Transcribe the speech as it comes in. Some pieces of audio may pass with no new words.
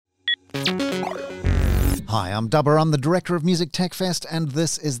Hi, I'm Dubber. I'm the director of Music Tech Fest, and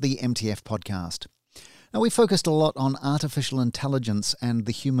this is the MTF podcast. Now, we focused a lot on artificial intelligence and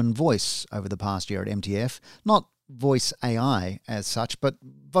the human voice over the past year at MTF. Not voice AI as such, but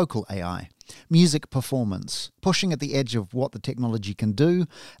vocal AI. Music performance, pushing at the edge of what the technology can do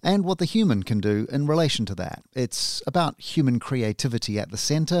and what the human can do in relation to that. It's about human creativity at the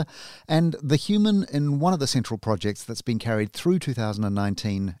centre, and the human in one of the central projects that's been carried through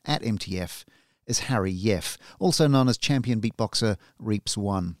 2019 at MTF is Harry Jeff, also known as champion beatboxer Reaps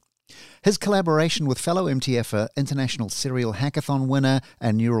One. His collaboration with fellow MTFer, International Serial Hackathon winner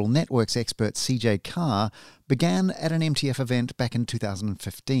and neural networks expert CJ Carr began at an MTF event back in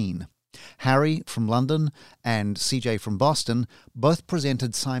 2015. Harry from London and CJ from Boston both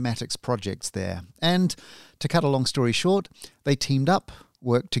presented Cymatics projects there, and to cut a long story short, they teamed up,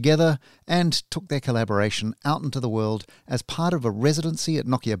 worked together, and took their collaboration out into the world as part of a residency at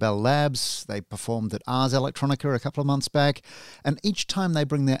Nokia Bell Labs. They performed at Ars Electronica a couple of months back, and each time they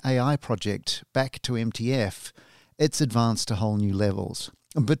bring their AI project back to MTF, it's advanced to whole new levels.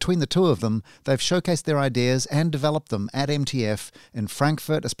 And between the two of them, they've showcased their ideas and developed them at MTF in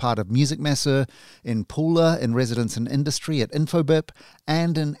Frankfurt as part of Musikmesse, in Pula in residence and industry at Infobip,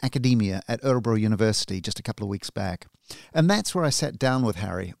 and in academia at Örebro University just a couple of weeks back. And that's where I sat down with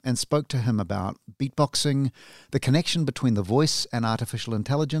Harry and spoke to him about beatboxing, the connection between the voice and artificial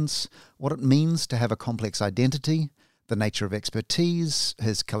intelligence, what it means to have a complex identity, the nature of expertise,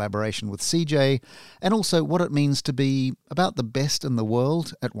 his collaboration with CJ, and also what it means to be about the best in the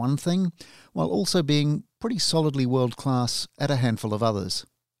world at one thing, while also being pretty solidly world-class at a handful of others.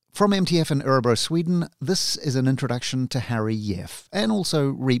 From MTF in Örebro, Sweden, this is an introduction to Harry Jeff, and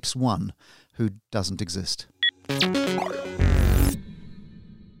also Reaps One, who doesn't exist.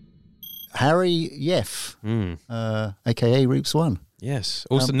 Harry Jeff, aka Reaps One. Yes.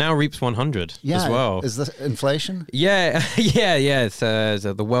 Also now Reaps 100 as well. Is this inflation? Yeah. yeah. It's,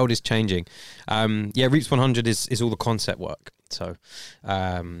 the world is changing. Reaps 100 is all the concept work. So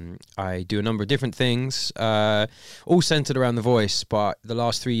I do a number of different things, all centered around the voice. But the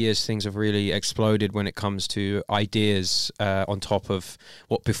last 3 years, things have really exploded when it comes to ideas on top of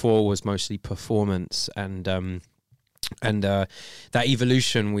what before was mostly performance. And that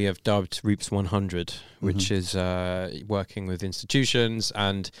evolution we have dubbed Reaps 100, which is working with institutions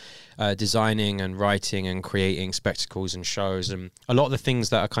and designing and writing and creating spectacles and shows, and a lot of the things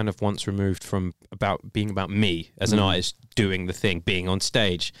that are kind of once removed from being about me as an artist doing the thing, being on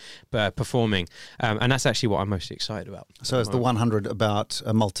stage, performing, and that's actually what I'm mostly excited about. So is the 100 about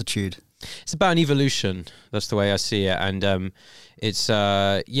a multitude? It's about an evolution. That's the way I see it, and it's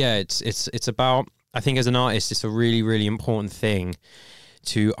about. I think as an artist, it's a really, really important thing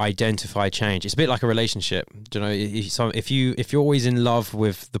to identify change. It's a bit like a relationship. You know, if you're always in love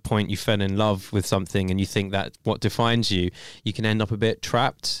with the point you fell in love with something, and you think that what defines you, you can end up a bit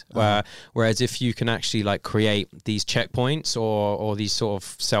trapped. Whereas if you can actually like create these checkpoints or these sort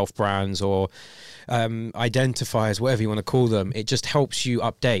of self brands or identifiers, whatever you want to call them, it just helps you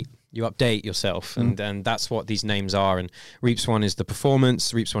update. You update yourself, and that's what these names are. And Reaps One is the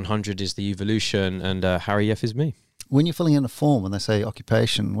performance, Reaps 100 is the evolution, and Harry Jeff is me. When you're filling in a form and they say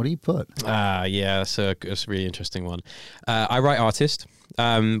occupation, what do you put? That's a really interesting one. I write artist.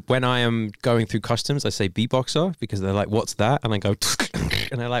 When I am going through customs, I say beatboxer because they're like, "What's that?" And I go,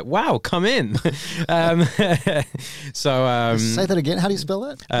 and they're like, "Wow, come in." Say that again. How do you spell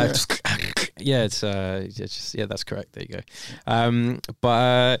that? That's correct. There you go.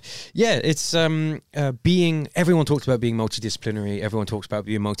 It's being. Everyone talks about being multidisciplinary. Everyone talks about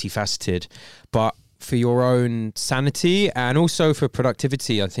being multifaceted, but for your own sanity and also for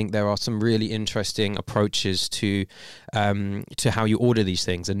productivity, I think there are some really interesting approaches to how you order these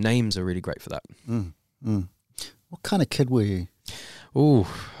things, and names are really great for that. What kind of kid were you?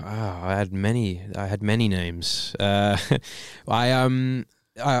 I had many names. I've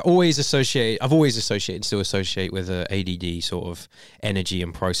always associated and still associate with ADD sort of energy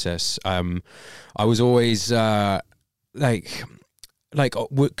and process. I was always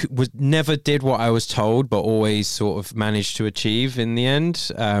never did what I was told, but always sort of managed to achieve in the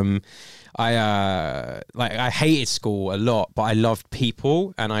end. I hated school a lot, but I loved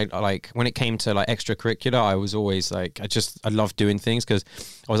people, and I when it came to like extracurricular, I was always like I loved doing things because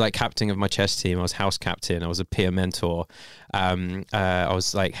I was like captain of my chess team, I was house captain, I was a peer mentor, I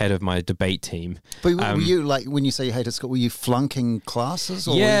was like head of my debate team. But were you like, when you say you hated school, were you flunking classes?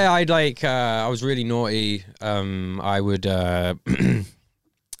 Or yeah, I was really naughty. I would.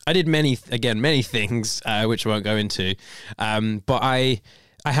 I did many things which I won't go into, but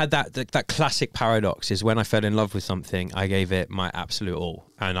I had that classic paradox is when I fell in love with something, I gave it my absolute all,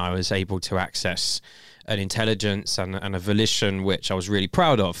 and I was able to access an intelligence and a volition which I was really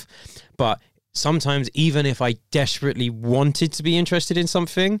proud of. But sometimes, even if I desperately wanted to be interested in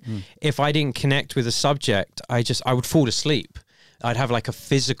something, if I didn't connect with a subject, I would fall asleep. I'd have like a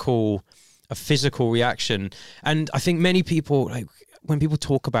physical reaction. And I think many people, like when people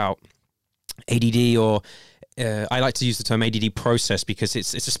talk about ADD, or I like to use the term ADD process because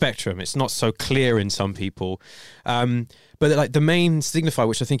it's a spectrum. It's not so clear in some people. But like the main signifier,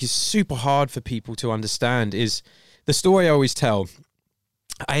 which I think is super hard for people to understand, is the story I always tell.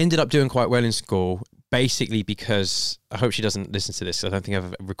 I ended up doing quite well in school, basically because, I hope she doesn't listen to this, I don't think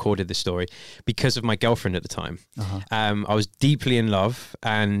I've recorded this story, because of my girlfriend at the time. I was deeply in love,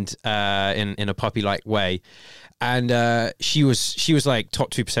 and in a puppy-like way. And she was like top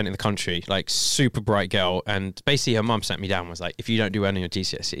 2% in the country, like super bright girl. And basically her mum sat me down and was like, if you don't do well in your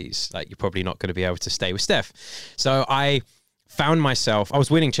GCSEs, like you're probably not going to be able to stay with Steph. So I found myself, I was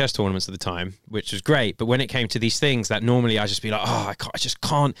winning chess tournaments at the time, which was great. But when it came to these things that normally I just be like, I just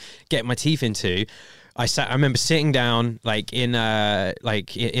can't get my teeth into. I remember sitting down like in my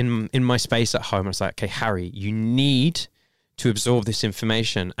space at home. I was like, okay, Harry, you need to absorb this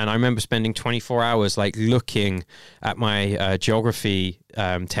information. And I remember spending 24 hours like looking at my geography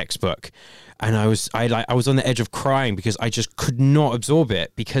textbook, and I was on the edge of crying because I just could not absorb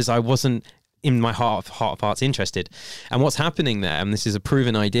it, because I wasn't in my heart of hearts interested. And what's happening there, and this is a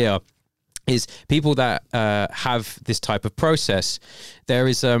proven idea, is people that have this type of process, there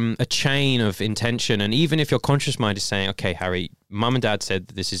is a chain of intention. And even if your conscious mind is saying, okay, Harry, mum and dad said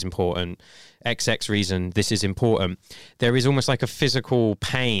that this is important, XX reason, this is important, there is almost like a physical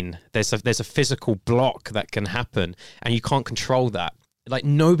pain. There's a physical block that can happen, and you can't control that. Like,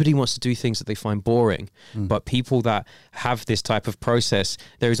 nobody wants to do things that they find boring, but people that have this type of process,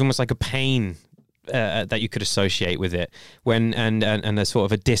 there is almost like a pain that you could associate with it, and a sort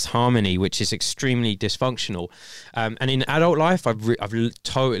of a disharmony which is extremely dysfunctional. And in adult life, I've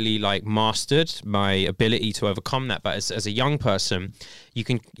totally like mastered my ability to overcome that. But as a young person, you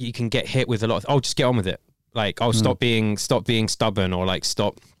can get hit with a lot of, just get on with it. Like, stop being stubborn, or like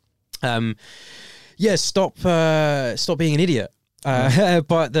stop being an idiot.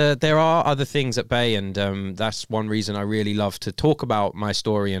 But there are other things at bay, and that's one reason I really love to talk about my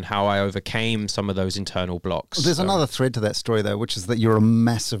story and how I overcame some of those internal blocks. There's another thread to that story, though, which is that you're a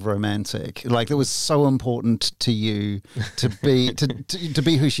massive romantic. Like, it was so important to you to be to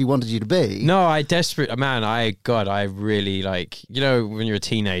be who she wanted you to be. No, I really, like, when you're a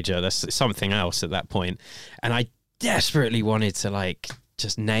teenager, that's something else at that point, and I desperately wanted to like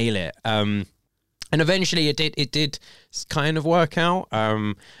just nail it. And eventually it did kind of work out.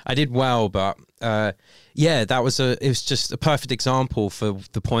 I did well, but it was just a perfect example for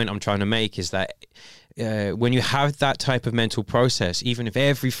the point I'm trying to make, is that when you have that type of mental process, even if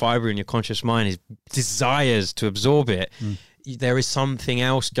every fiber in your conscious mind desires to absorb it, there is something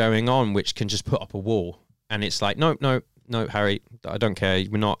else going on which can just put up a wall. And it's like, no, Harry, I don't care.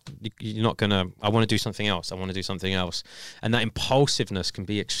 You're not gonna, I want to do something else. And that impulsiveness can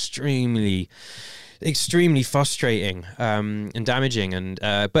be extremely frustrating and damaging. And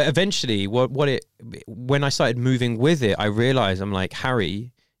but eventually when I started moving with it, I realized, I'm like,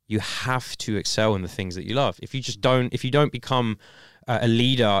 Harry, you have to excel in the things that you love. If you don't become a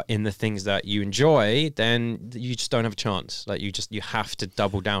leader in the things that you enjoy, then you just don't have a chance. Like, you have to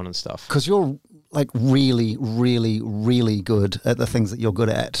double down on stuff. Because you're like really, really, really good at the things that you're good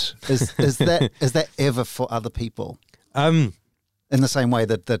at. Is that ever for other people? In the same way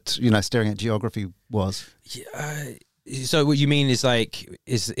that staring at geography was. So what you mean is like,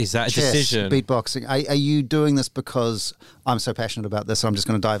 is that a chess, decision? Beatboxing. Are you doing this because I'm so passionate about this, so I'm just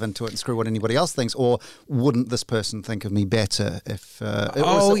going to dive into it and screw what anybody else thinks, or wouldn't this person think of me better if?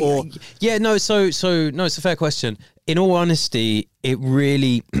 No. So no, it's a fair question. In all honesty, it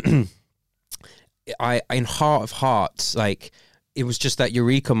really, in heart of hearts, like, it was just that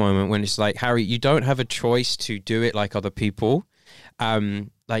eureka moment when it's like, Harry, you don't have a choice to do it like other people.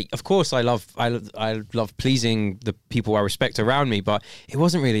 Like, of course, I love pleasing the people I respect around me, but it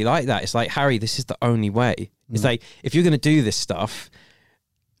wasn't really like that. It's like, Harry, this is the only way. It's like, if you're going to do this stuff,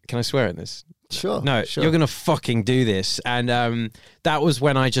 can I swear in this? Sure. No, sure. You're going to fucking do this. And that was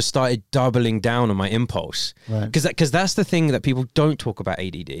when I just started doubling down on my impulse. Right. Because that's the thing that people don't talk about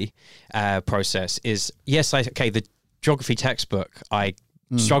ADD process is, yes, the geography textbook I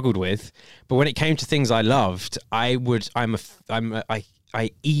struggled with, but when it came to things I loved, I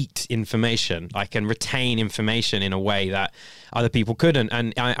eat information. I can retain information in a way that other people couldn't,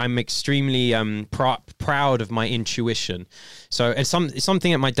 and I'm extremely proud of my intuition. So it's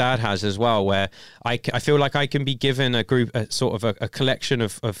something that my dad has as well, where I feel like I can be given a collection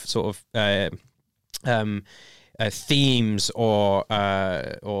of sort of themes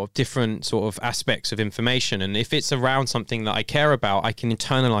or different sort of aspects of information, and if it's around something that I care about, I can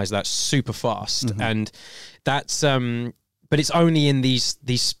internalize that super fast, and that's but it's only in these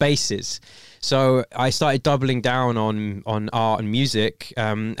spaces. So I started doubling down on art and music,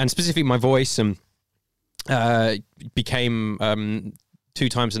 and specifically my voice, and became 2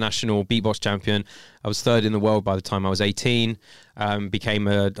 times a national beatbox champion. I was 3rd in the world by the time I was 18. Became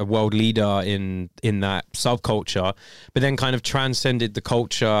a world leader in that subculture, but then kind of transcended the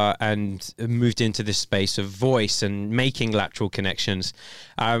culture and moved into this space of voice and making lateral connections.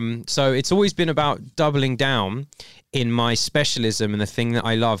 So it's always been about doubling down in my specialism and the thing that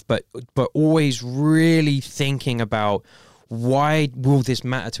I love, but always really thinking about, why will this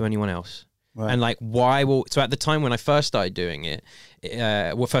matter to anyone else? Right. And like, so at the time when I first started doing it,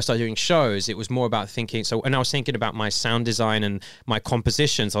 first started doing shows, it was more about thinking, and I was thinking about my sound design and my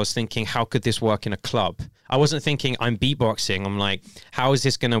compositions. I was thinking, how could this work in a club? I wasn't thinking I'm beatboxing. I'm like, how is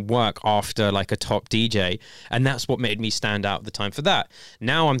this going to work after like a top DJ? And that's what made me stand out at the time for that.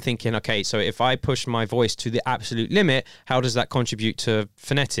 Now I'm thinking, okay, so if I push my voice to the absolute limit, how does that contribute to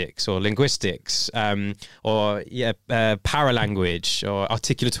phonetics or linguistics, or paralanguage or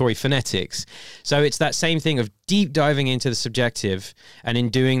articulatory phonetics? So it's that same thing of deep diving into the subjective, and in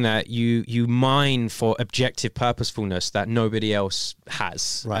doing that, you mine for objective purposefulness that nobody else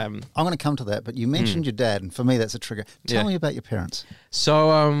has. Right. I'm going to come to that, but you mentioned your dad, and for me, that's a trigger. Tell me about your parents.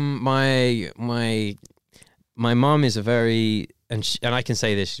 So my mum is a very, and I can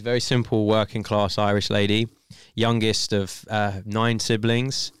say this, she's a very simple working class Irish lady, youngest of 9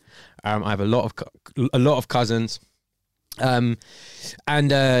 siblings. I have a lot of cousins. And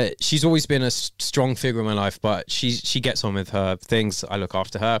she's always been a strong figure in my life, but she gets on with her things. I look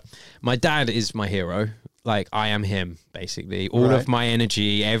after her. My dad is my hero. Like, I am him, basically. All of my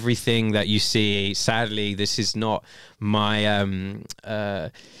energy, everything that you see. Sadly, this is not my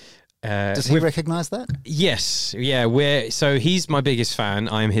does he recognize that? Yes. Yeah. So he's my biggest fan.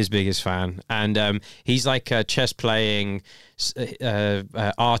 I'm his biggest fan. And he's like a chess playing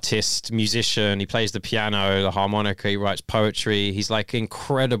artist, musician. He plays the piano, the harmonica, he writes poetry. He's like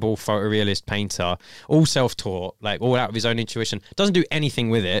incredible photorealist painter, all self-taught, like all out of his own intuition. Doesn't do anything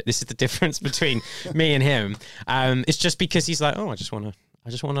with it. This is the difference between me and him. It's just because he's like, I just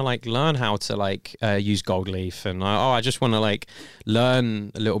want to like learn how to like use gold leaf, and I just want to like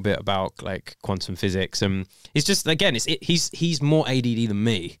learn a little bit about like quantum physics. And it's just, again, he's more ADD than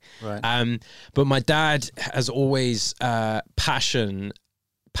me. Right. But my dad has always passion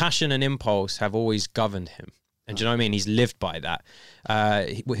and impulse have always governed him. And do you know what I mean? He's lived by that.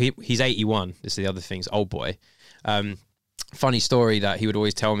 He's 81. This is the other thing. He's old boy. Funny story that he would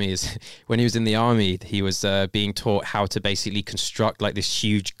always tell me is when he was in the army, he was being taught how to basically construct like this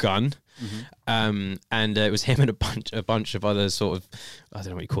huge gun. Mm-hmm. And it was him and a bunch of other sort of, I don't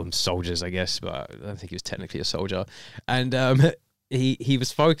know what you call them, soldiers, I guess, but I don't think he was technically a soldier. And he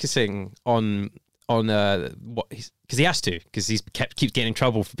was focusing on what, because he has to, because keeps getting in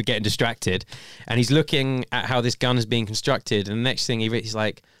trouble for getting distracted, and he's looking at how this gun is being constructed, and the next thing he's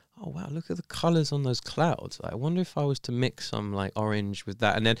like, oh wow, look at the colors on those clouds. I wonder if I was to mix some like orange with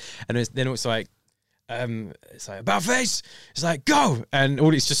that, and then it's like about face. It's like, go, and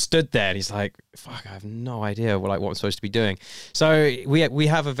all it's just stood there, and he's like, fuck, I have no idea what I'm supposed to be doing. So we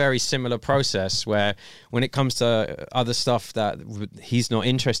have a very similar process where when it comes to other stuff that he's not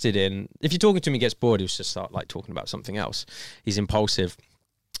interested in, if you're talking to him, he gets bored, he'll just start like talking about something else. He's impulsive.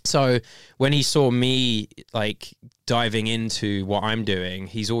 So when he saw me like diving into what I'm doing,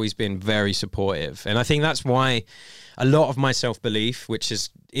 he's always been very supportive. And I think that's why a lot of my self-belief, which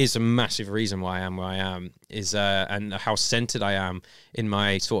is a massive reason why I am where I am, is and how centered I am in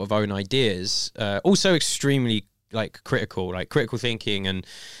my sort of own ideas. Also extremely like critical thinking, and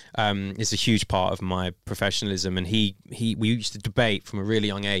is a huge part of my professionalism. And we used to debate from a really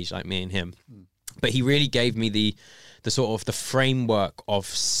young age, like me and him. But he really gave me the sort of the framework of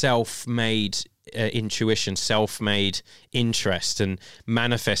self-made intuition, self-made interest, and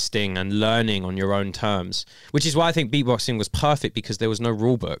manifesting and learning on your own terms, which is why I think beatboxing was perfect, because there was no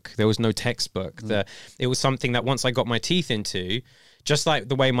rule book, there was no textbook. It was something that once I got my teeth into, just like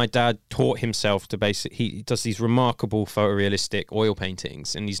the way my dad taught himself to he does these remarkable photorealistic oil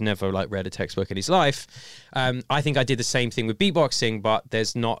paintings, and he's never like read a textbook in his life. I think I did the same thing with beatboxing, but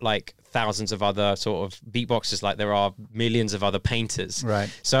there's not like thousands of other sort of beatboxers like there are millions of other painters. Right.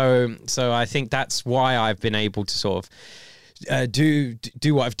 So I think that's why I've been able to sort of do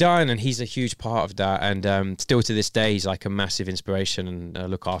what I've done, and he's a huge part of that, and still to this day he's like a massive inspiration, and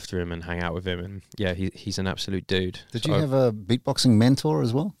look after him and hang out with him, and yeah, he's an absolute dude. Did you have a beatboxing mentor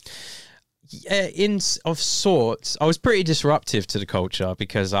as well? Yeah, of sorts. I was pretty disruptive to the culture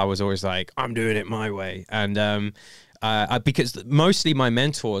because I was always like, I'm doing it my way, and because mostly my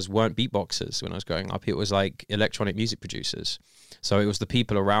mentors weren't beatboxers when I was growing up. It was like electronic music producers. So it was the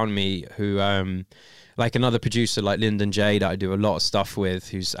people around me who, like another producer like Lyndon J that I do a lot of stuff with,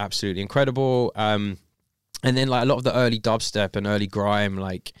 who's absolutely incredible. And then like a lot of the early dubstep and early grime,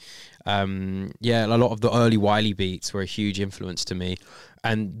 like, a lot of the early Wiley beats were a huge influence to me.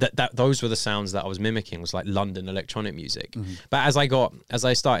 And those were the sounds that I was mimicking, was like London electronic music. Mm-hmm. But as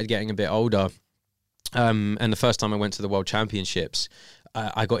I started getting a bit older, and the first time I went to the World Championships,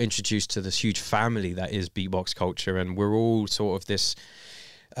 I got introduced to this huge family that is beatbox culture, and we're all sort of this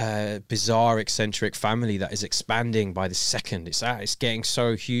bizarre, eccentric family that is expanding by the second. It's getting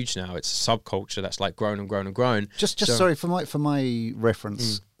so huge now. It's a subculture that's like grown and grown and grown. Sorry for my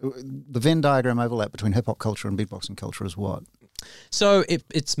reference. The Venn diagram overlap between hip hop culture and beatboxing culture is what? So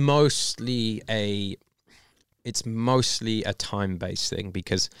it's mostly a time-based thing,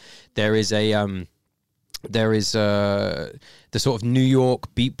 because there is the sort of New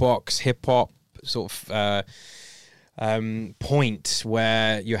York beatbox hip hop sort of point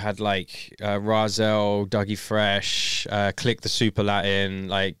where you had like Rahzel, Dougie Fresh, Click the Super Latin,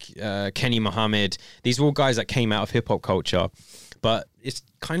 like Kenny Muhammad. These were all guys that came out of hip hop culture, but it's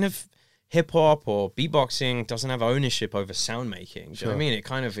kind of hip hop or beatboxing doesn't have ownership over sound making. Do you know what I mean?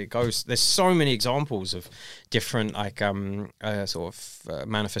 It goes. There's so many examples of different like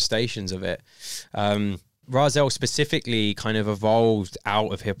manifestations of it. Rahzel specifically kind of evolved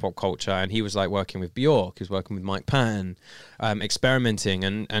out of hip hop culture, and he was like working with Bjork, he was working with Mike Patton, experimenting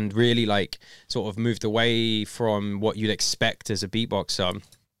and really like sort of moved away from what you'd expect as a beatboxer.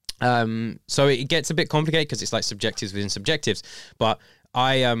 So it gets a bit complicated because it's like subjectives within subjectives, but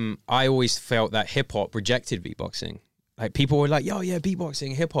I always felt that hip hop rejected beatboxing. Like people were like, "Yo, yeah,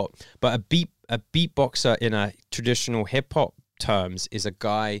 beatboxing, hip hop," but a beatboxer in a traditional hip hop terms is a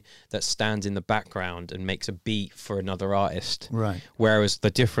guy that stands in the background and makes a beat for another artist. Right. Whereas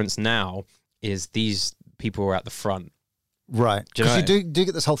the difference now is these people are at the front. Right. Because you do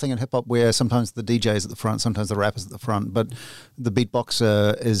get this whole thing in hip hop where sometimes the DJ is at the front, sometimes the rapper's at the front, but the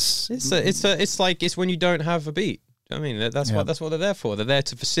beatboxer is. It's when you don't have a beat. I mean, that's what they're there for. They're there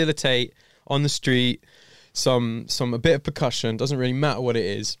to facilitate on the street a bit of percussion. Doesn't really matter what it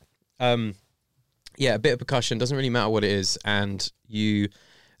is. A bit of percussion doesn't really matter what it is, and the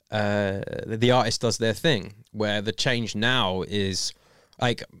artist does their thing. Where the change now is,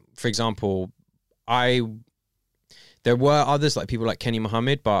 like, for example, there were others like people like Kenny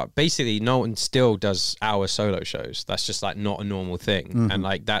Muhammad, but basically no one still does hour solo shows. That's just like not a normal thing, and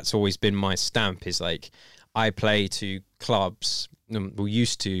like that's always been my stamp. Is like I play to clubs. We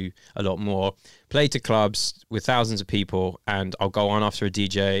used to a lot more play to clubs with thousands of people, and I'll go on after a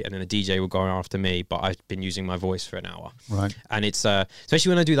DJ, and then a DJ will go on after me, but I've been using my voice for an hour. Right. And it's especially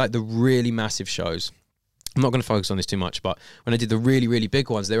when I do like the really massive shows. I'm not going to focus on this too much, but when I did the really, really big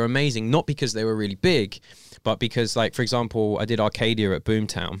ones, they were amazing, not because they were really big, but because, like, for example, I did Arcadia at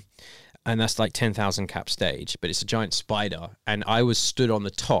Boomtown, and that's like 10,000 cap stage, but it's a giant spider, and I was stood on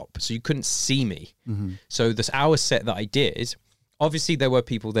the top, so you couldn't see me. Mm-hmm. So this hour set that I did, obviously there were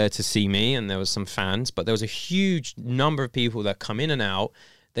people there to see me, and there was some fans, but there was a huge number of people that come in and out.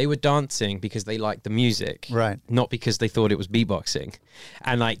 They were dancing because they liked the music, right? Not because they thought it was beatboxing.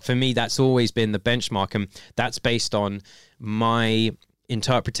 And like for me, that's always been the benchmark, and that's based on my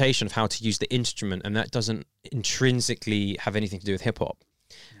interpretation of how to use the instrument, and that doesn't intrinsically have anything to do with hip hop.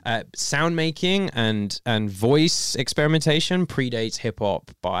 Sound making and voice experimentation predates hip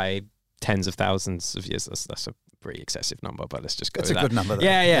hop by tens of thousands of years. That's a pretty excessive number, but let's just go with that. It's a good number though.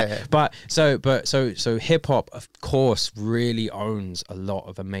 Yeah. But so hip hop, of course, really owns a lot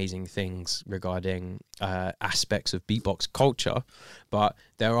of amazing things regarding aspects of beatbox culture, but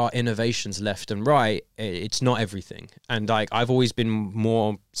there are innovations left and right. It's not everything. And like I've always been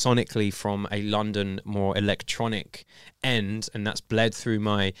more sonically from a London, more electronic end, and that's bled through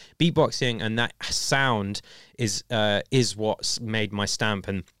my beatboxing, and that sound is what's made my stamp.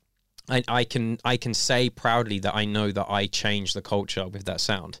 And I can say proudly that I know that I changed the culture with that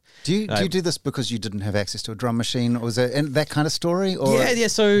sound. Do you do this because you didn't have access to a drum machine, or was it that kind of story? Or? Yeah.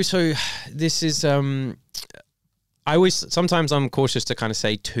 So this is sometimes I'm cautious to kind of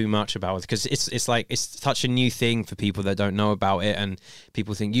say too much about it, because it's like it's such a new thing for people that don't know about it, and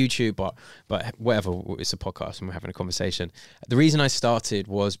people think YouTube, but whatever, it's a podcast and we're having a conversation. The reason I started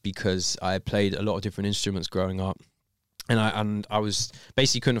was because I played a lot of different instruments growing up, and I was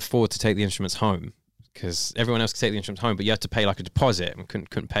basically couldn't afford to take the instruments home, because everyone else could take the instruments home, but you had to pay like a deposit, and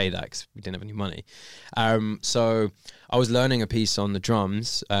couldn't pay that because we didn't have any money. So I was learning a piece on the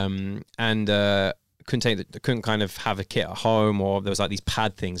drums, and couldn't kind of have a kit at home, or there was like these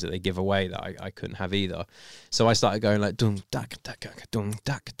pad things that they give away that I couldn't have either. So I started going like dum dak dak dum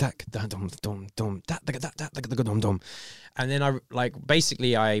dak dak dum dum dum dak dak dak dak dum dum, and then I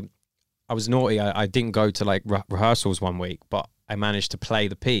was naughty. I didn't go to like rehearsals one week, but I managed to play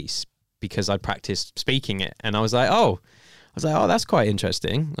the piece because I practiced speaking it, and I was like, oh, that's quite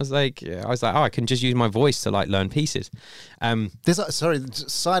interesting. I was like, I can just use my voice to like learn pieces.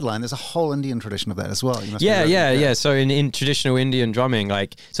 Sideline. There's a whole Indian tradition of that as well. Yeah. So in traditional Indian drumming,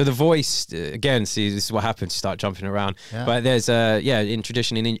 like, so the voice again. See, this is what happens. You start jumping around. Yeah. But there's in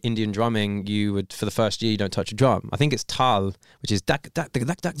tradition in Indian drumming, you would, for the first year, you don't touch a drum. I think it's tal, which is dak dak dak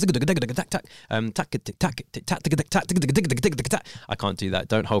dak dak dak dak dak. I can't do that.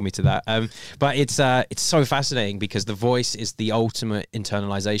 Don't hold me to that. But it's so fascinating because the voice is the ultimate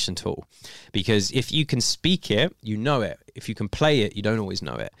internalization tool, because if you can speak it, you know it. If you can play it, you don't always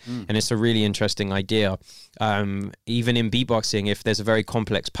know it. And it's a really interesting idea. Even in beatboxing, if there's a very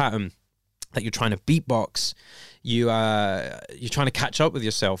complex pattern that you're trying to beatbox, you're trying to catch up with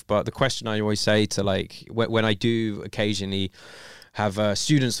yourself. But the question I always say to, like, when I do occasionally have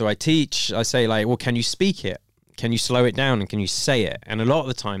students that I teach, I say like, well, can you speak it? Can you slow it down, and can you say it? And a lot of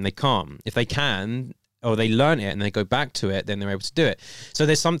the time they can't. If they can, or they learn it and they go back to it, then they're able to do it. So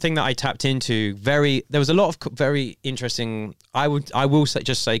there's something that I tapped into. There was a lot of very interesting, I will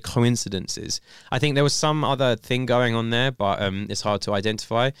just say coincidences. I think there was some other thing going on there, but it's hard to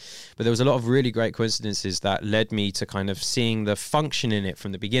identify. But there was a lot of really great coincidences that led me to kind of seeing the function in it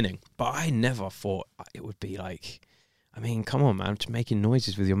from the beginning. But I never thought it would be like, I mean, come on, man, just making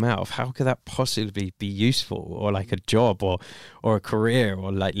noises with your mouth. How could that possibly be useful, or like a job, or a career,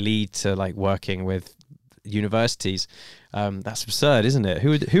 or like lead to like working with universities? That's absurd, isn't it?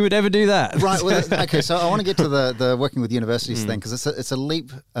 Who would ever do that? Right. Well, okay. So I want to get to the working with universities thing, because it's a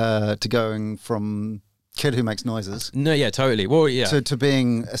leap to going from kid who makes noises. No, yeah, totally. Well, yeah. To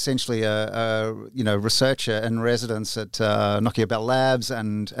being essentially a researcher in residence at Nokia Bell Labs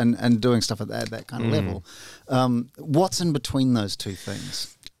and doing stuff at that kind of level. What's in between those two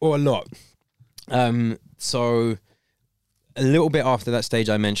things? Or a lot. So a little bit after that stage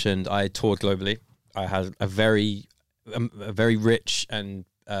I mentioned, I toured globally. I had a very rich and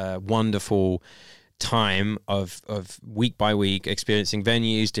wonderful time of week by week experiencing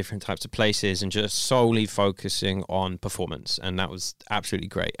venues, different types of places, and just solely focusing on performance. And that was absolutely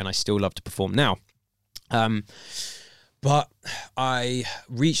great. And I still love to perform now. But I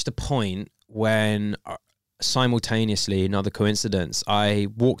reached a point when simultaneously, another coincidence, I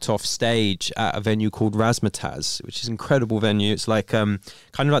walked off stage at a venue called Razzmatazz, which is an incredible venue. It's like kind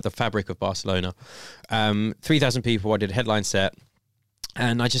of like the Fabric of Barcelona. 3,000 people. I did a headline set,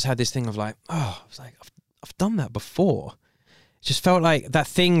 and I just had this thing of like, I was like, I've done that before. It just felt like that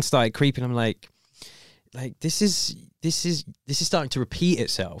thing started creeping. I'm like this is starting to repeat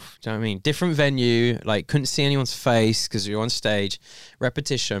itself. Do you know what I mean? Different venue, like couldn't see anyone's face because you're on stage,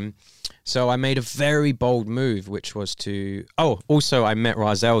 repetition. So I made a very bold move, which was to... also I met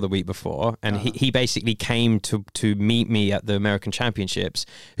Rahzel the week before, and he basically came to meet me at the American Championships,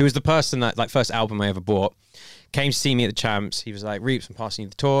 who was the person that, like, first album I ever bought, came to see me at the Champs. He was like, Reeps, I'm passing you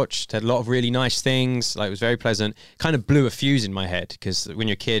the torch. Said a lot of really nice things. Like, it was very pleasant. Kind of blew a fuse in my head, because when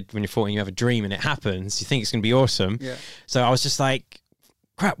you're a kid, when you're 14, you have a dream and it happens. You think it's going to be awesome. Yeah. So I was just like,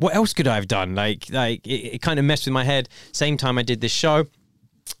 crap, what else could I have done? Like it kind of messed with my head. Same time I did this show.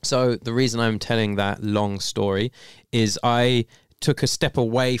 So the reason I'm telling that long story is I took a step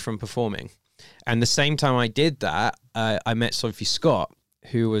away from performing. And the same time I did that, I met Sophie Scott,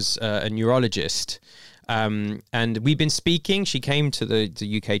 who was a neurologist. And we've been speaking. She came to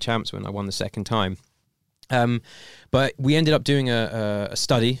the UK Champs when I won the second time. But we ended up doing a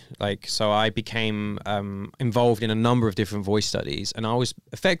study. So I became involved in a number of different voice studies. And I was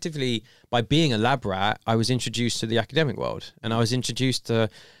effectively, by being a lab rat, I was introduced to the academic world. And I was introduced to,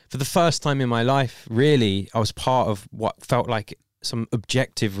 for the first time in my life, really, I was part of what felt like some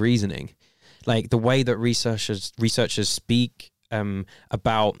objective reasoning. Like the way that researchers speak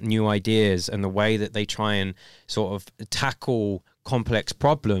about new ideas and the way that they try and sort of tackle complex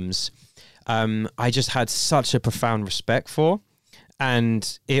problems, I just had such a profound respect for.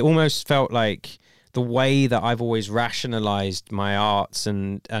 And it almost felt like the way that I've always rationalized my arts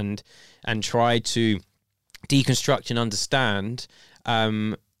and tried to deconstruct and understand,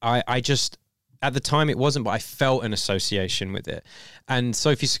 I just, at the time it wasn't, but I felt an association with it. And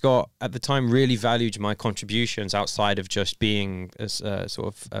Sophie Scott at the time really valued my contributions outside of just being a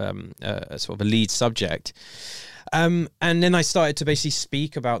sort of a lead subject. And then I started to basically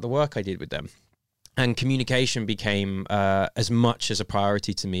speak about the work I did with them. And communication became as much as a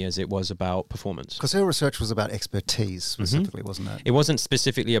priority to me as it was about performance. Because her research was about expertise specifically, wasn't it? It wasn't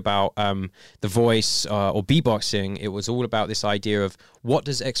specifically about the voice or beatboxing. It was all about this idea of what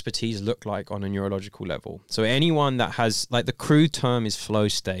does expertise look like on a neurological level. So anyone that has, like, the crude term is flow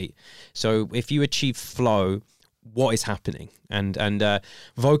state. So if you achieve flow, what is happening? And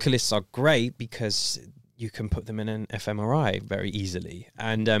vocalists are great because you can put them in an fMRI very easily.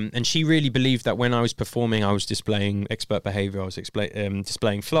 And she really believed that when I was performing, I was displaying expert behavior, I was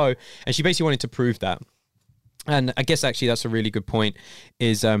displaying flow, and she basically wanted to prove that. And I guess actually that's a really good point,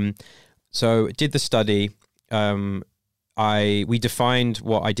 is so did the study, we defined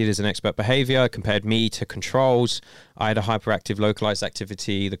what I did as an expert behavior, compared me to controls. I had a hyperactive localized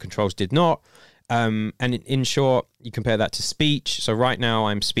activity, the controls did not. And in short, you compare that to speech. So right now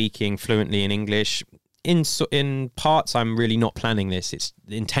I'm speaking fluently in English. In parts, I'm really not planning this. It's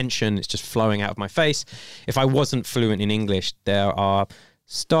the intention. It's just flowing out of my face. If I wasn't fluent in English, there are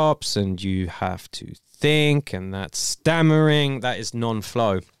stops and you have to think, and that's stammering. That is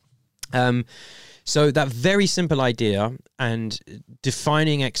non-flow. So that very simple idea and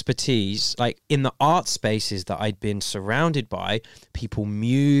defining expertise, like in the art spaces that I'd been surrounded by, people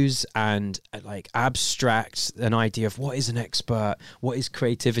muse and like abstract an idea of what is an expert, what is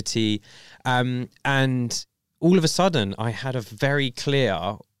creativity. And all of a sudden I had a very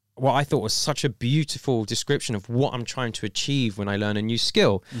clear, what I thought was such a beautiful description of what I'm trying to achieve when I learn a new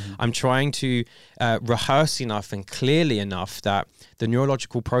skill. Mm-hmm. I'm trying to rehearse enough and clearly enough that the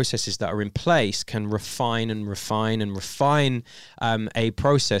neurological processes that are in place can refine a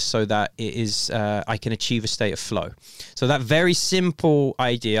process so that it is I can achieve a state of flow. So that very simple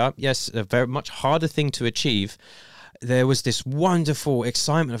idea, yes, a very much harder thing to achieve, there was this wonderful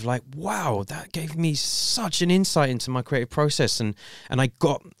excitement of like, wow, that gave me such an insight into my creative process. And I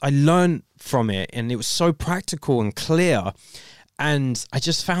learned from it, and it was so practical and clear. And I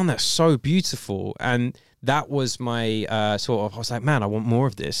just found that so beautiful. And that was my I was like, man, I want more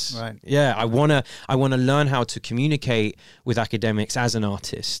of this. Right. Yeah, I want to learn how to communicate with academics as an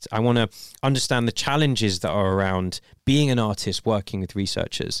artist. I want to understand the challenges that are around being an artist working with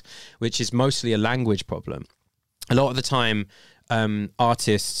researchers, which is mostly a language problem. A lot of the time,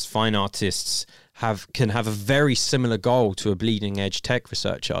 artists, fine artists, can have a very similar goal to a bleeding edge tech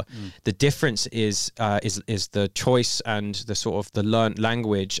researcher. The difference is the choice and the sort of the learned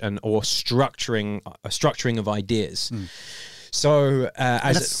language or structuring of ideas. So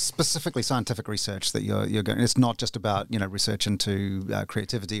and that's specifically scientific research that you're going. It's not just about research into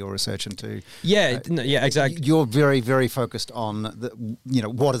creativity or research into exactly. You're very, very focused on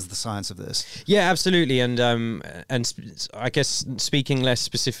what is the science of this? Yeah, absolutely. And I guess speaking less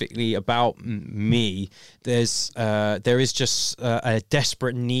specifically about me, there is just a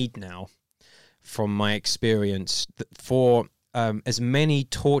desperate need now, from my experience, for as many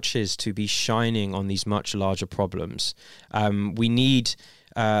torches to be shining on these much larger problems. We need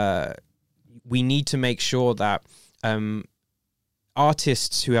to make sure that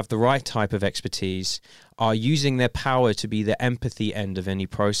artists who have the right type of expertise are using their power to be the empathy end of any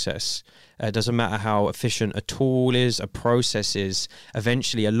process. It doesn't matter how efficient a tool is, a process is,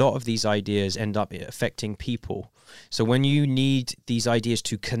 eventually a lot of these ideas end up affecting people. So when you need these ideas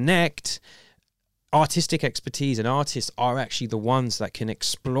to connect, artistic expertise and artists are actually the ones that can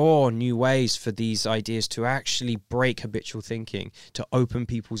explore new ways for these ideas to actually break habitual thinking, to open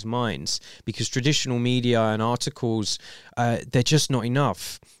people's minds, because traditional media and articles, they're just not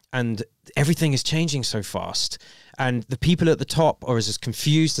enough. And everything is changing so fast. And the people at the top are as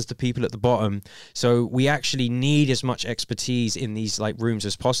confused as the people at the bottom. So we actually need as much expertise in these rooms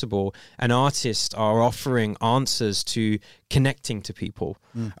as possible. And artists are offering answers to connecting to people.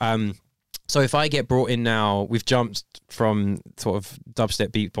 So if I get brought in now, we've jumped from sort of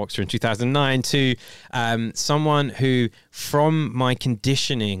dubstep beatboxer in 2009 to someone who, from my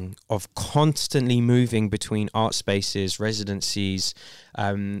conditioning of constantly moving between art spaces, residencies,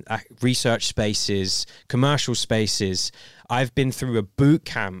 research spaces, commercial spaces, I've been through a boot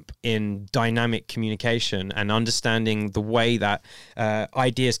camp in dynamic communication and understanding the way that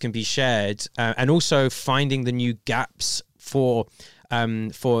ideas can be shared, and also finding the new gaps for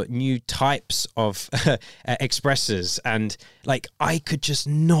new types of expressors. And like, I could just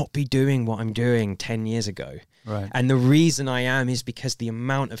not be doing what I'm doing 10 years ago. Right. And the reason I am is because the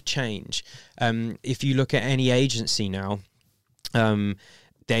amount of change. If you look at any agency now,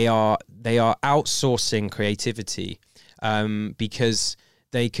 they are outsourcing creativity because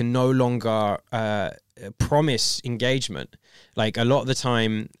they can no longer promise engagement. Like, a lot of the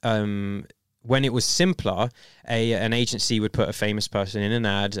time, when it was simpler, an agency would put a famous person in an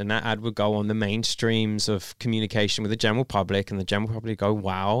ad, and that ad would go on the mainstreams of communication with the general public, and the general public would go,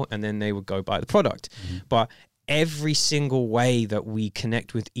 wow, and then they would go buy the product. But every single way that we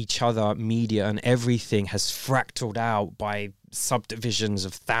connect with each other, media and everything, has fractaled out by subdivisions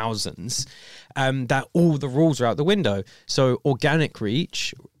of thousands, that all the rules are out the window. So organic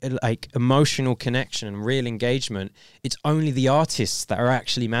reach, like emotional connection and real engagement, it's only the artists that are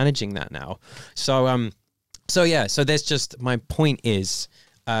actually managing that now. So there's just, my point is,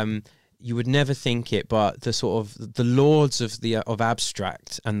 you would never think it, but the sort of the lords of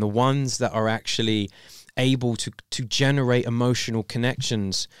abstract, and the ones that are actually able to generate emotional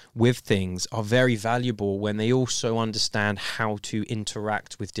connections with things, are very valuable when they also understand how to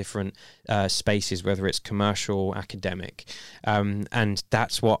interact with different spaces, whether it's commercial, academic, and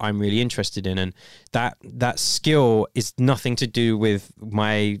that's what I'm really interested in. And that skill is nothing to do with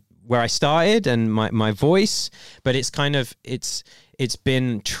where I started and my voice, but it's kind of it's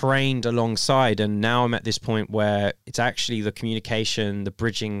been trained alongside, and now I'm at this point where it's actually the communication, the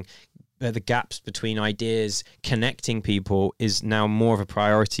bridging the gaps between ideas, connecting people, is now more of a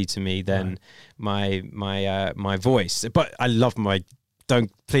priority to me than my voice. But I love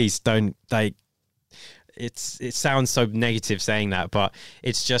please don't like. It sounds so negative saying that, but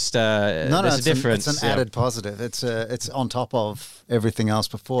it's just there's a difference. It's an added positive. It's on top of everything else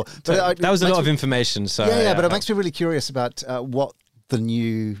before. But that was a lot of information. So but it makes me really curious about what the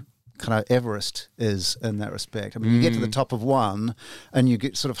new kind of Everest is in that respect. I mean, you get to the top of one and you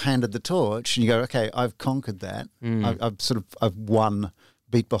get sort of handed the torch and you go, okay, I've conquered that. I've won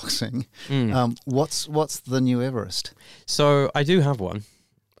beatboxing. What's the new Everest? So I do have one.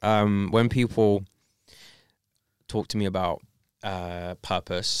 When people talk to me about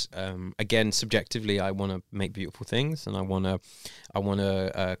purpose, again, subjectively, I want to make beautiful things, and I want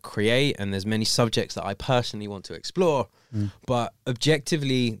to create, and there's many subjects that I personally want to explore. But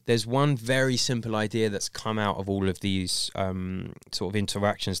objectively, there's one very simple idea that's come out of all of these sort of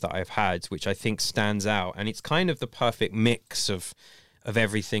interactions that I've had, which I think stands out, and it's kind of the perfect mix of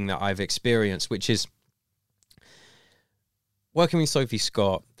everything that I've experienced, which is, working with Sophie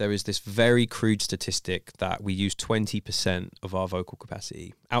Scott, there is this very crude statistic that we use 20% of our vocal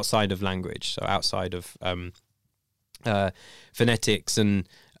capacity outside of language, so outside of phonetics and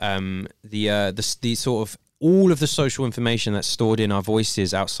the sort of all of the social information that's stored in our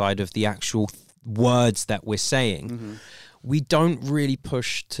voices outside of the actual words that we're saying. We don't really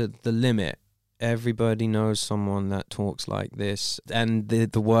push to the limit. Everybody knows someone that talks like this, and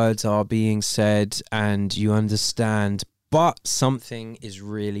the words are being said and you understand, but something is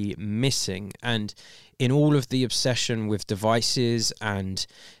really missing. And in all of the obsession with devices and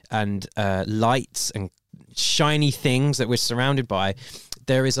lights and shiny things that we're surrounded by,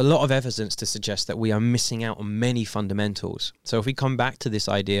 there is a lot of evidence to suggest that we are missing out on many fundamentals. So if we come back to this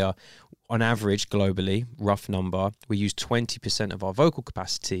idea, on average, globally, rough number, we use 20% of our vocal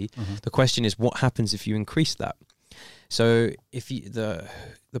capacity. The question is, what happens if you increase that? So if the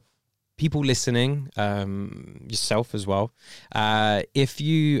people listening, yourself as well, if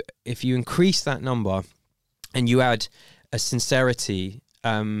you increase that number and you add a sincerity,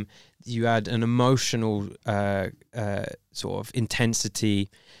 you add an emotional sort of intensity,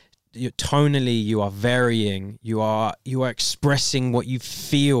 tonally you are varying, you are expressing what you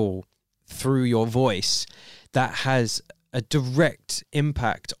feel through your voice, that has a direct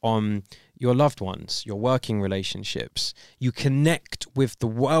impact on your loved ones, your working relationships. You connect with the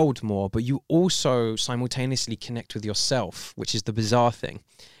world more, but you also simultaneously connect with yourself, which is the bizarre thing.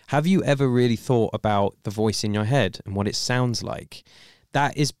 Have you ever really thought about the voice in your head and what it sounds like?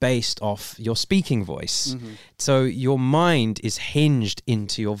 That is based off your speaking voice. So your mind is hinged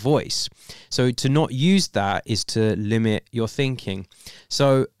into your voice. So to not use that is to limit your thinking.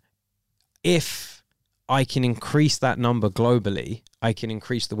 So if I can increase that number globally, I can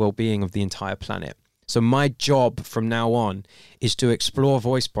increase the well-being of the entire planet. So my job from now on is to explore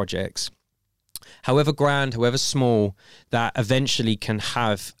voice projects, however grand, however small, that eventually can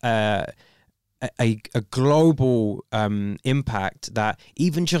have a global impact that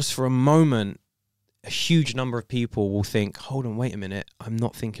even just for a moment, a huge number of people will think, hold on, wait a minute, I'm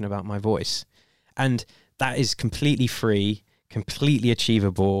not thinking about my voice. And that is completely free, completely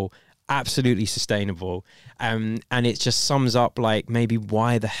achievable, absolutely sustainable. And it just sums up like maybe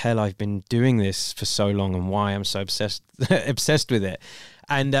why the hell I've been doing this for so long and why I'm so obsessed with it.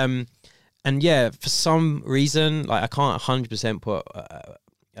 And yeah, for some reason, like I can't 100% put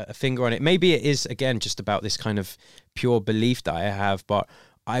a finger on it. Maybe it is, again, just about this kind of pure belief that I have, but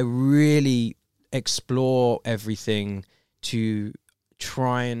I really explore everything to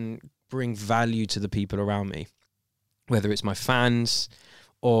try and bring value to the people around me, whether it's my fans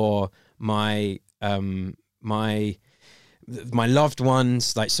or my loved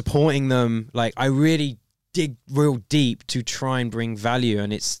ones, like supporting them. Like I really dig real deep to try and bring value,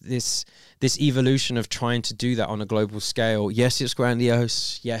 and it's this evolution of trying to do that on a global scale. Yes, it's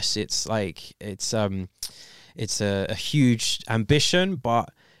grandiose. Yes, it's like it's a huge ambition, but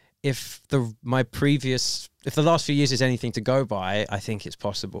if the last few years is anything to go by, I think it's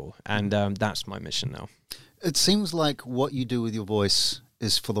possible, and that's my mission now. It seems like what you do with your voice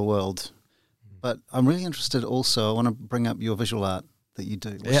is for the world, but I'm really interested also, I want to bring up your visual art that you do.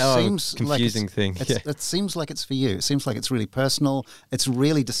 Which seems confusing like thing. It seems like it's for you. It seems like it's really personal. It's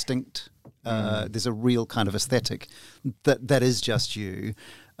really distinct. There's a real kind of aesthetic that is just you.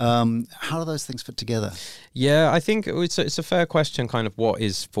 How do those things fit together? Yeah, I think it's a fair question, kind of what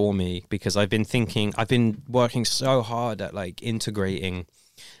is for me, because I've been working so hard at like integrating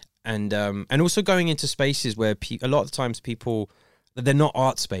and also going into spaces where a lot of times people, they're not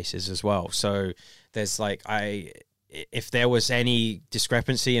art spaces as well. So there's like, if there was any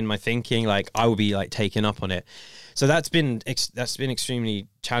discrepancy in my thinking, like I would be like taken up on it. So that's been extremely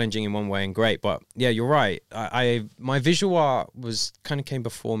challenging in one way and great. But yeah, you're right. My visual art came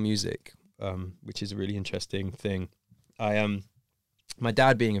before music, which is a really interesting thing. My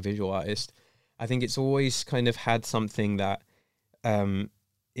dad being a visual artist, I think it's always kind of had something that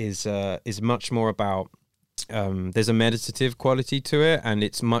is much more about. There's a meditative quality to it, and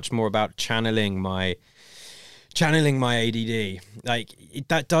it's much more about channeling my ADD. Like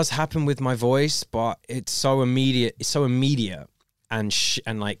that does happen with my voice, but it's so immediate. It's so immediate and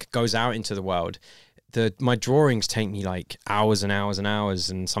like goes out into the world. My drawings take me like hours and hours and hours,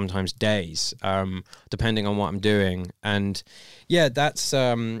 and sometimes days, depending on what I'm doing. And yeah, that's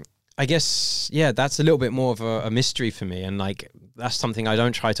I guess that's a little bit more of a mystery for me, and like that's something I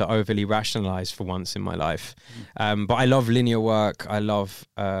don't try to overly rationalize for once in my life. But I love linear work. I love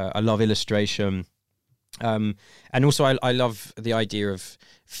illustration. And also I love the idea of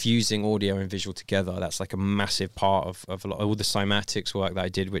fusing audio and visual together. That's like a massive part of a lot, all the cymatics work that I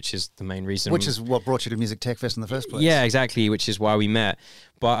did, which is the main reason. Which is what brought you to Music Tech Fest in the first place. Yeah, exactly, which is why we met.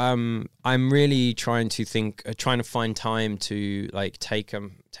 But I'm really trying to find time to like take a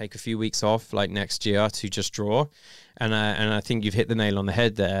few weeks off like next year to just draw. And I think you've hit the nail on the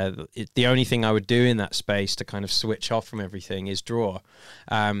head there. The only thing I would do in that space to kind of switch off from everything is draw.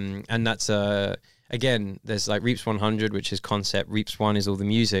 And that's again, there's like Reaps 100, which is concept. Reaps 1 is all the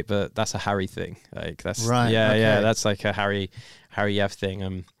music, but that's a Harry thing. Like that's right. Yeah, that's like a Harry F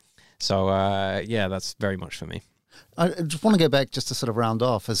thing. So that's very much for me. I just want to go back just to sort of round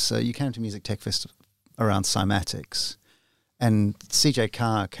off, as you came to Music Tech Fest around cymatics, and CJ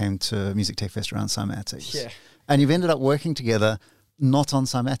Carr came to Music Tech Fest around cymatics. Yeah. And you've ended up working together, not on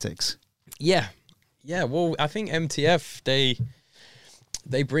cymatics. Yeah. Well, I think MTF,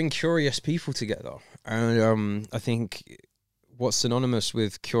 they bring curious people together, and I think what's synonymous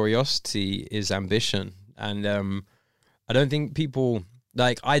with curiosity is ambition. And I don't think people,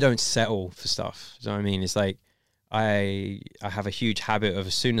 like, I don't settle for stuff. Do you know what I mean? It's like I have a huge habit of,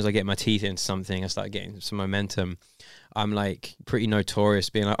 as soon as I get my teeth into something, I start getting some momentum. I'm like pretty notorious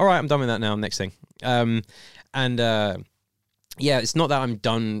being like, all right, I'm done with that now, next thing. It's not that I'm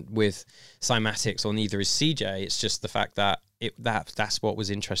done with cymatics, or neither is CJ. It's just the fact that that's what was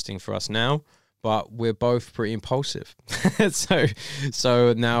interesting for us now. But we're both pretty impulsive,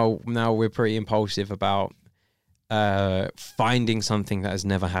 so now we're pretty impulsive about finding something that has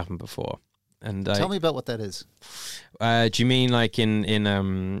never happened before. And tell me about what that is. Do you mean like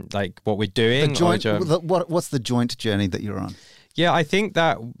in like what we're doing? What's the joint journey that you're on? Yeah, I think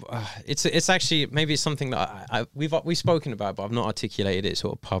that it's actually, maybe it's something that we've spoken about, but I've not articulated it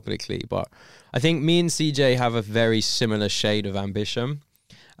sort of publicly. But I think me and CJ have a very similar shade of ambition,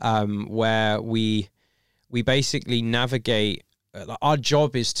 where we basically navigate. Our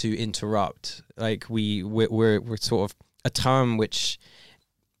job is to interrupt. Like we're sort of a term which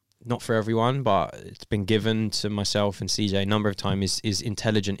not for everyone, but it's been given to myself and CJ a number of times, is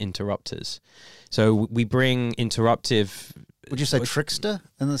intelligent interrupters. So we bring interruptive. Would you say trickster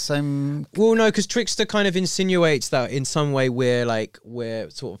in the same? Well, no, because trickster kind of insinuates that in some way we're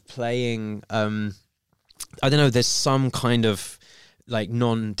sort of playing. I don't know. There's some kind of like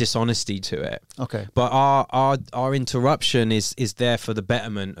non-dishonesty to it. Okay. But our interruption is there for the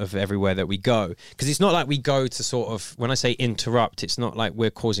betterment of everywhere that we go. Because it's not like we go to sort of, when I say interrupt, it's not like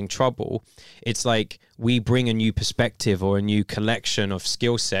we're causing trouble. It's like we bring a new perspective or a new collection of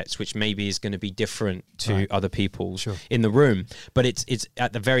skill sets, which maybe is going to be different to other people in the room. But it's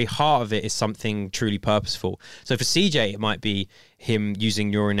at the very heart of it is something truly purposeful. So for CJ, it might be him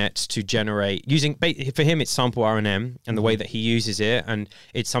using neural nets to generate, for him it's sample RNN and the way that he uses it, and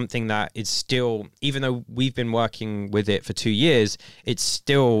it's something that is still, even though we've been working with it for 2 years, it's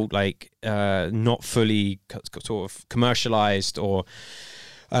still like not fully sort of commercialized or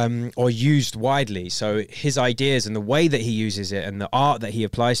used widely. So his ideas and the way that he uses it and the art that he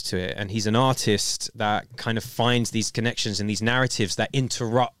applies to it, and he's an artist that kind of finds these connections and these narratives that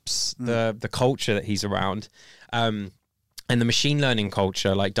interrupts the culture that he's around. And the machine learning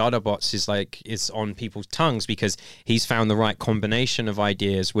culture, like DataBots, is on people's tongues because he's found the right combination of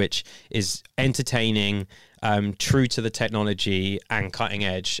ideas, which is entertaining, true to the technology, and cutting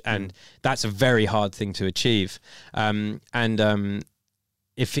edge. And that's a very hard thing to achieve.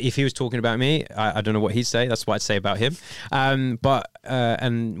 If he was talking about me, I don't know what he'd say. That's what I'd say about him. But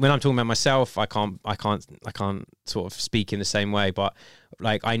when I'm talking about myself, I can't sort of speak in the same way. But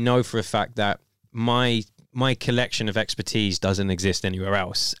like, I know for a fact that my collection of expertise doesn't exist anywhere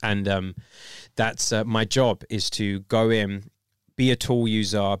else, and that's my job, is to go in, be a tool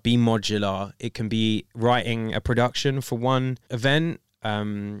user, be modular. It can be writing a production for one event.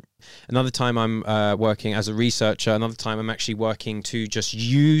 Another time I'm working as a researcher. Another time I'm actually working to just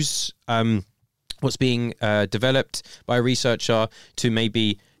use what's being developed by a researcher to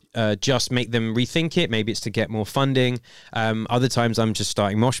maybe just make them rethink it. Maybe it's to get more funding. Other times I'm just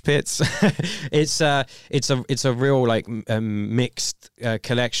starting mosh pits. It's a real like mixed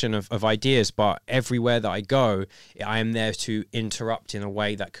collection of ideas, but everywhere that I go, I am there to interrupt in a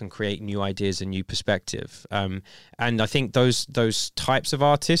way that can create new ideas and new perspective. And I think those types of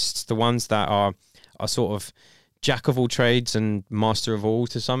artists, the ones that are sort of jack of all trades and master of all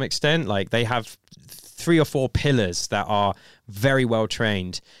to some extent, like they have 3 or 4 pillars that are very well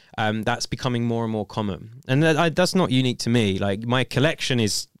trained. That's becoming more and more common, and that's not unique to me. Like, my collection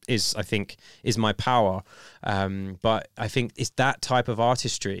is I think is my power, but I think it's that type of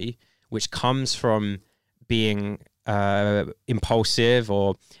artistry which comes from being impulsive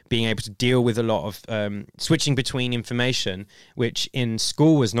or being able to deal with a lot of switching between information, which in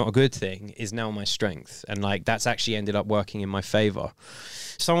school was not a good thing, is now my strength. And like, that's actually ended up working in my favor.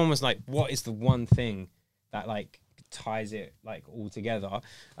 Someone was like, what is the one thing that like ties it like all together?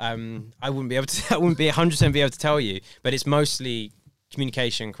 I wouldn't be 100% be able to tell you, but it's mostly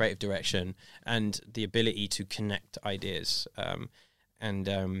communication, creative direction, and the ability to connect ideas.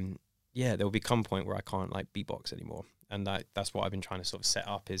 Yeah, there will become a point where I can't like beatbox anymore. And that's what I've been trying to sort of set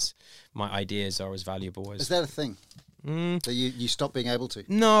up, is my ideas are as valuable as... Is that a thing? That you stop being able to?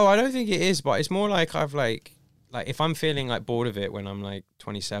 No, I don't think it is, but it's more like I've like if I'm feeling like bored of it when I'm like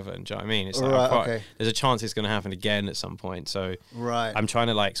 27, do you know what I mean? It's like, okay, there's a chance it's going to happen again at some point. So I'm trying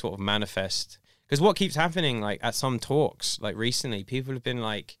to like sort of manifest, because what keeps happening, like at some talks, like recently, people have been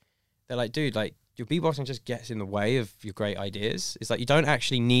like, they're like, dude, like your beatboxing just gets in the way of your great ideas. It's like, you don't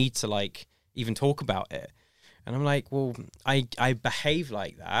actually need to like even talk about it. And I'm like, well, I behave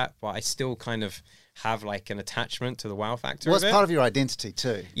like that, but I still kind of have like an attachment to the wow factor. Well, it's part of your identity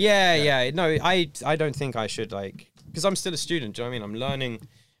too. Yeah. No, I don't think I should, like, because I'm still a student, do you know what I mean? I'm learning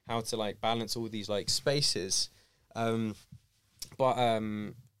how to like balance all these like spaces. Yeah,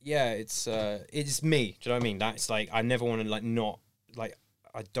 it's me, do you know what I mean? That's like, I never want to like not, like,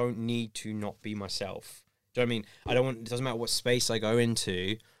 I don't need to not be myself. Do you know what I mean? I don't want, it doesn't matter what space I go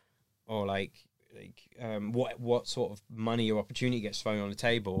into, or like what sort of money or opportunity gets thrown on the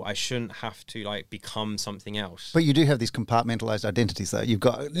table. I shouldn't have to like become something else. But you do have these compartmentalized identities, though. You've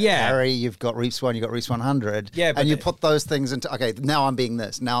got Harry, you've got Reefs One, you've got Reefs 100. Yeah, and you put those things into, okay, now I'm being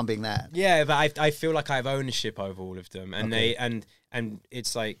this, now I'm being that. Yeah, but I feel like I have ownership over all of them, and okay. and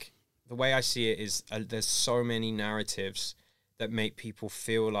it's like, the way I see it is there's so many narratives that make people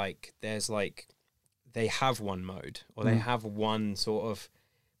feel like there's like, they have one mode, or they have one sort of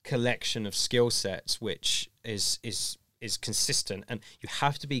collection of skill sets which is consistent, and you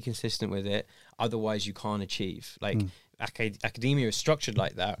have to be consistent with it, otherwise you can't achieve. Like academia is structured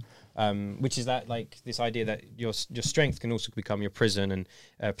like that. which is that like this idea that your strength can also become your prison,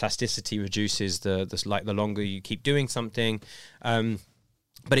 and plasticity reduces the longer you keep doing something.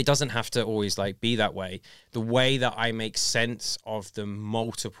 But it doesn't have to always like be that way. The way that I make sense of the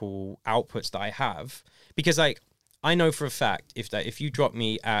multiple outputs that I have, because like I know for a fact if you drop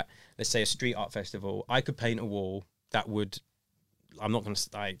me at, let's say, a street art festival, I could paint a wall that would. I'm not going to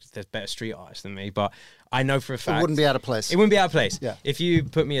say there's better street artists than me, but I know for a fact it wouldn't be out of place. It wouldn't be out of place. Yeah. If you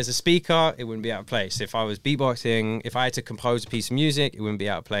put me as a speaker, it wouldn't be out of place. If I was beatboxing, if I had to compose a piece of music, it wouldn't be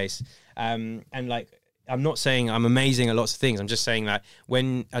out of place. And like, I'm not saying I'm amazing at lots of things. I'm just saying that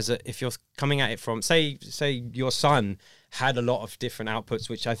if you're coming at it from, say your son had a lot of different outputs,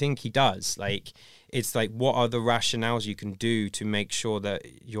 which I think he does. Like, it's like, what are the rationales you can do to make sure that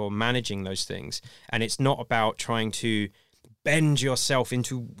you're managing those things? And it's not about trying to bend yourself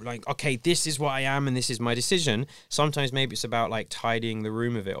into like, okay, this is what I am and this is my decision. Sometimes maybe it's about like tidying the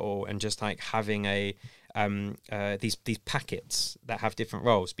room of it all and just like having these packets that have different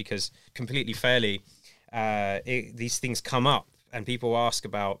roles, because completely fairly, these things come up and people ask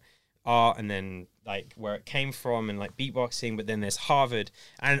about art and then like where it came from and like beatboxing, but then there's Harvard,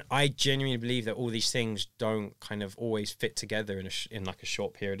 and I genuinely believe that all these things don't kind of always fit together in like a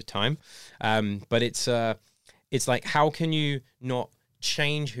short period of time. But it's like, how can you not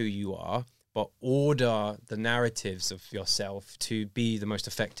change who you are, but order the narratives of yourself to be the most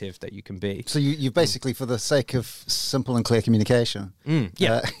effective that you can be? So you basically, for the sake of simple and clear communication.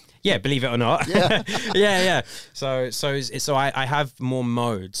 Yeah, believe it or not. Yeah. yeah. So I have more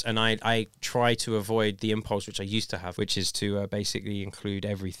modes, and I try to avoid the impulse which I used to have, which is to basically include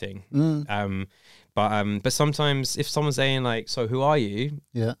everything. But sometimes if someone's saying like, so who are you?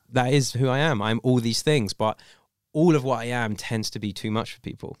 Yeah. That is who I am. I'm all these things, but all of what I am tends to be too much for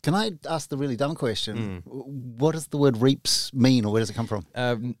people. Can I ask the really dumb question? What does the word reaps mean, or where does it come from?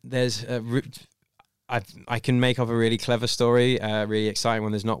 There's I can make up a really clever story, really exciting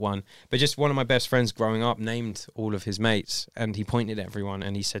one. There's not one, but just one of my best friends growing up named all of his mates, and he pointed at everyone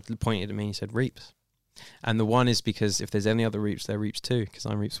and pointed at me and he said Reaps. And the one is because if there's any other Reaps, they're Reaps too, because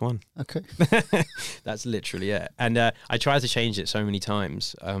I'm Reaps 1. Okay. That's literally it. And I tried to change it so many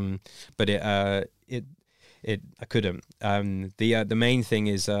times, but I couldn't. The main thing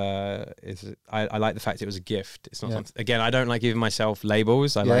is I like the fact it was a gift. It's not something, again, I don't like giving myself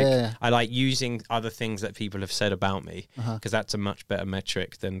labels. I like using other things that people have said about me, because that's a much better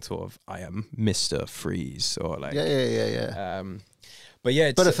metric than sort of I am Mr. Freeze or like But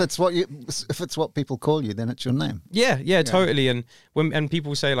yeah, but if it's what people call you, then it's your name. Yeah, totally. And when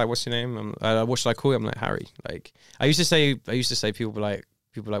people say like, "What's your name?" What should I call you? I'm like, Harry. Like I used to say people like,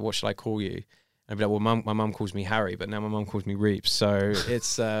 "What should I call you?" I'd be like, well, my mum calls me Harry, but now my mum calls me Reaps. So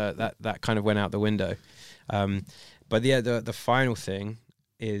it's that kind of went out the window. But yeah, the final thing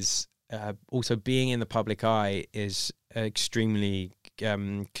is also being in the public eye is extremely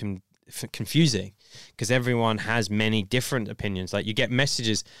confusing, because everyone has many different opinions. Like you get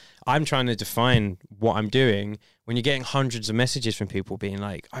messages. I'm trying to define what I'm doing when you're getting hundreds of messages from people being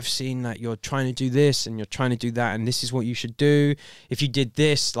like, I've seen that you're trying to do this and you're trying to do that, and this is what you should do. If you did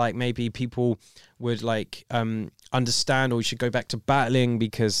this, like maybe people would like understand, or you should go back to battling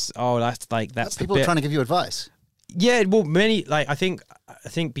because that's people trying to give you advice. Yeah, well, many like I think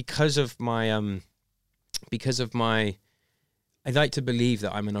because of my I'd like to believe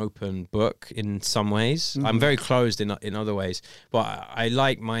that I'm an open book in some ways. I'm very closed in other ways, but I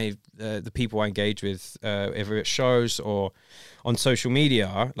like the people I engage with, either at shows or on social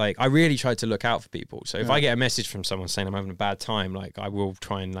media. Like I really try to look out for people. So if I get a message from someone saying I'm having a bad time, like I will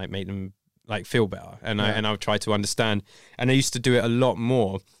try and like make them like feel better, and I'll try to understand. And I used to do it a lot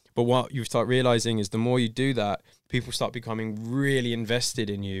more. But what you start realizing is the more you do that, people start becoming really invested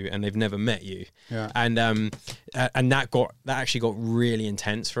in you, and they've never met you. Yeah. And that actually got really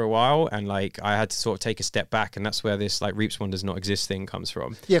intense for a while, and like I had to sort of take a step back, and that's where this like Reaps 1 does not exist thing comes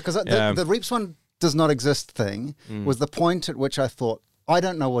from. Yeah, because the Reaps 1 does not exist thing was the point at which I thought, I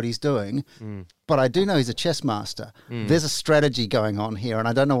don't know what he's doing, but I do know he's a chess master. There's a strategy going on here, and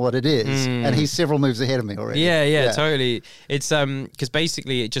I don't know what it is. And he's several moves ahead of me already. Yeah, totally. It's because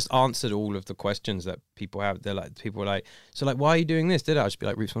basically it just answered all of the questions that people have. People are like, so like, why are you doing this? I'll just be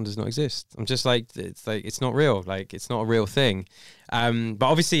like, Reaps 1 does not exist. I'm just like, it's not real. Like, it's not a real thing. But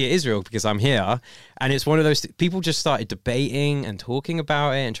obviously it is real because I'm here, and it's one of those people just started debating and talking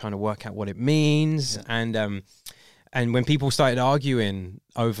about it and trying to work out what it means. And when people started arguing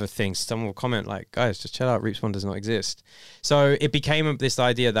over things, someone will comment like, guys, just chill out, Reaps 1 does not exist. So it became this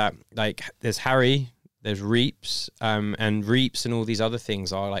idea that like there's Harry there's Reaps, and Reaps and all these other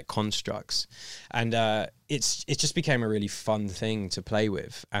things are like constructs, and it just became a really fun thing to play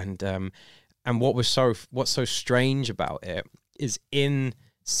with. And what's so strange about it is, in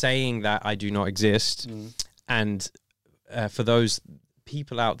saying that I do not exist, and for those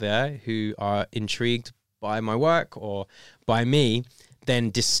people out there who are intrigued by my work or by me,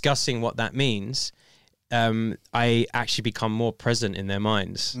 then discussing what that means, I actually become more present in their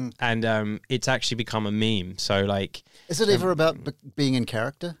minds, and it's actually become a meme. So like, is it ever about being in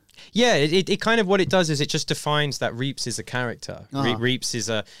character? Yeah, it kind of, what it does is it just defines that Reaps is a character. Reaps is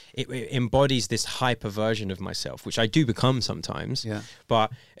it embodies this hyper version of myself, which I do become sometimes. Yeah.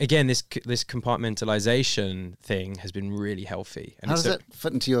 But again, this compartmentalization thing has been really healthy. And how does that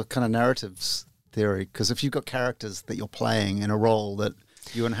fit into your kind of narratives theory? Because if you've got characters that you're playing in a role that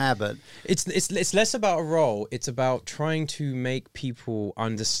you inhabit, it's less about a role. It's about trying to make people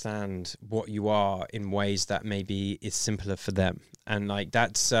understand what you are in ways that maybe is simpler for them. And like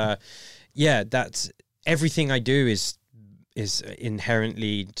that's everything I do is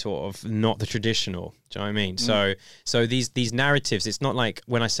inherently sort of not the traditional. Do you know what I mean? So these narratives, it's not like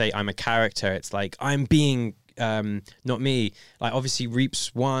when I say I'm a character, it's like I'm being not me. Like obviously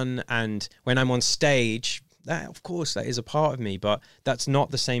Reaps one, and when I'm on stage, that of course that is a part of me, but that's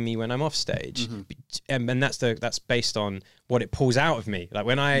not the same me when I'm off stage. And that's based on what it pulls out of me. Like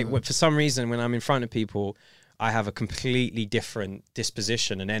when for some reason when I'm in front of people, I have a completely different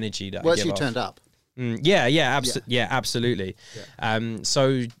disposition and energy that I give off. Turned up. Absolutely. Yeah.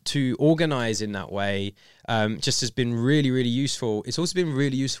 So to organize in that way just has been really, really useful. It's also been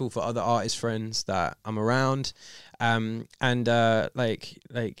really useful for other artist friends that I'm around.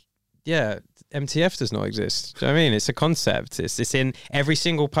 MTF does not exist. Do you know what I mean? It's a concept. It's in every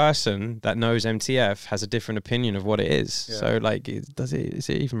single person that knows MTF has a different opinion of what it is. Yeah. So like, is it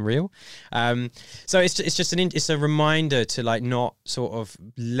even real? So it's a reminder to like not sort of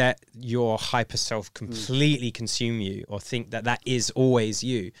let your hyper self completely consume you, or think that is always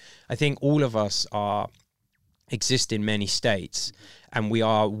you. I think all of us exist in many states, and we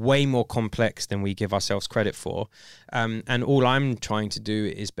are way more complex than we give ourselves credit for. And all I'm trying to do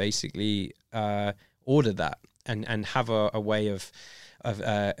is basically order that and have a way of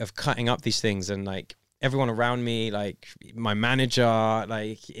cutting up these things. And like everyone around me, like my manager,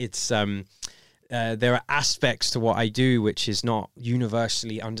 like it's there are aspects to what I do which is not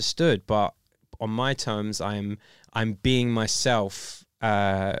universally understood, but on my terms, I'm being myself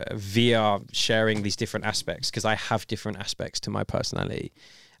via sharing these different aspects, because I have different aspects to my personality.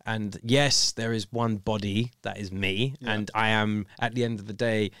 And yes, there is one body that is me, and I am at the end of the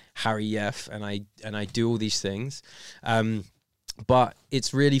day Harry Yeff, and I do all these things. But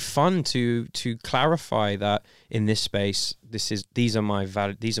it's really fun to clarify that in this space, these are my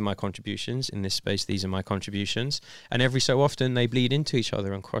contributions. In this space, these are my contributions, and every so often they bleed into each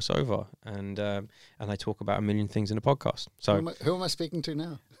other and cross over. And I talk about a million things in a podcast. So who am I speaking to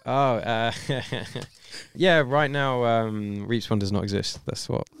now? Yeah, right now, Reaps One does not exist. That's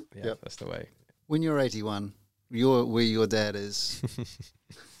what. Yeah, that's the way. When you're 81, where your dad is.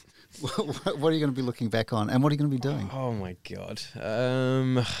 What are you going to be looking back on, and what are you going to be doing? Oh my God,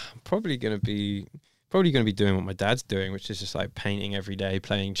 probably going to be doing what my dad's doing, which is just like painting every day,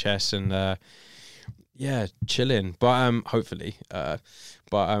 playing chess, and chilling. But hopefully,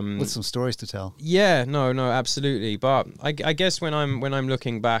 with some stories to tell. Yeah, no, absolutely. But I guess when I'm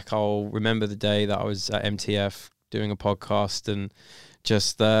looking back, I'll remember the day that I was at MTF doing a podcast, and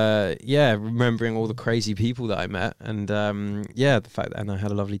just remembering all the crazy people that I met, and the fact that I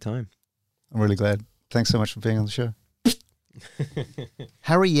had a lovely time. I'm really glad. Thanks so much for being on the show.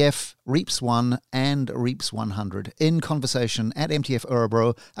 Harry Yeff, Reaps 1 and Reaps 100 in conversation at MTF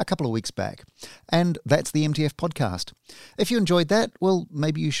Örebro a couple of weeks back. And that's the MTF podcast. If you enjoyed that, well,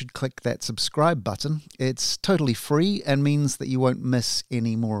 maybe you should click that subscribe button. It's totally free and means that you won't miss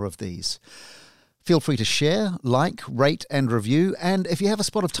any more of these. Feel free to share, like, rate and review, and if you have a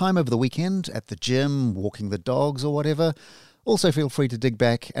spot of time over the weekend, at the gym, walking the dogs or whatever, also feel free to dig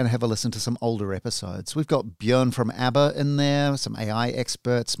back and have a listen to some older episodes. We've got Björn from ABBA in there, some AI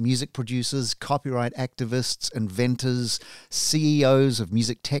experts, music producers, copyright activists, inventors, CEOs of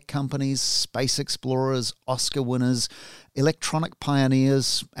music tech companies, space explorers, Oscar winners, electronic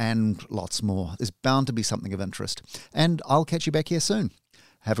pioneers, and lots more. There's bound to be something of interest. And I'll catch you back here soon.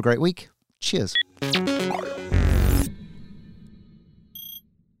 Have a great week. Cheers.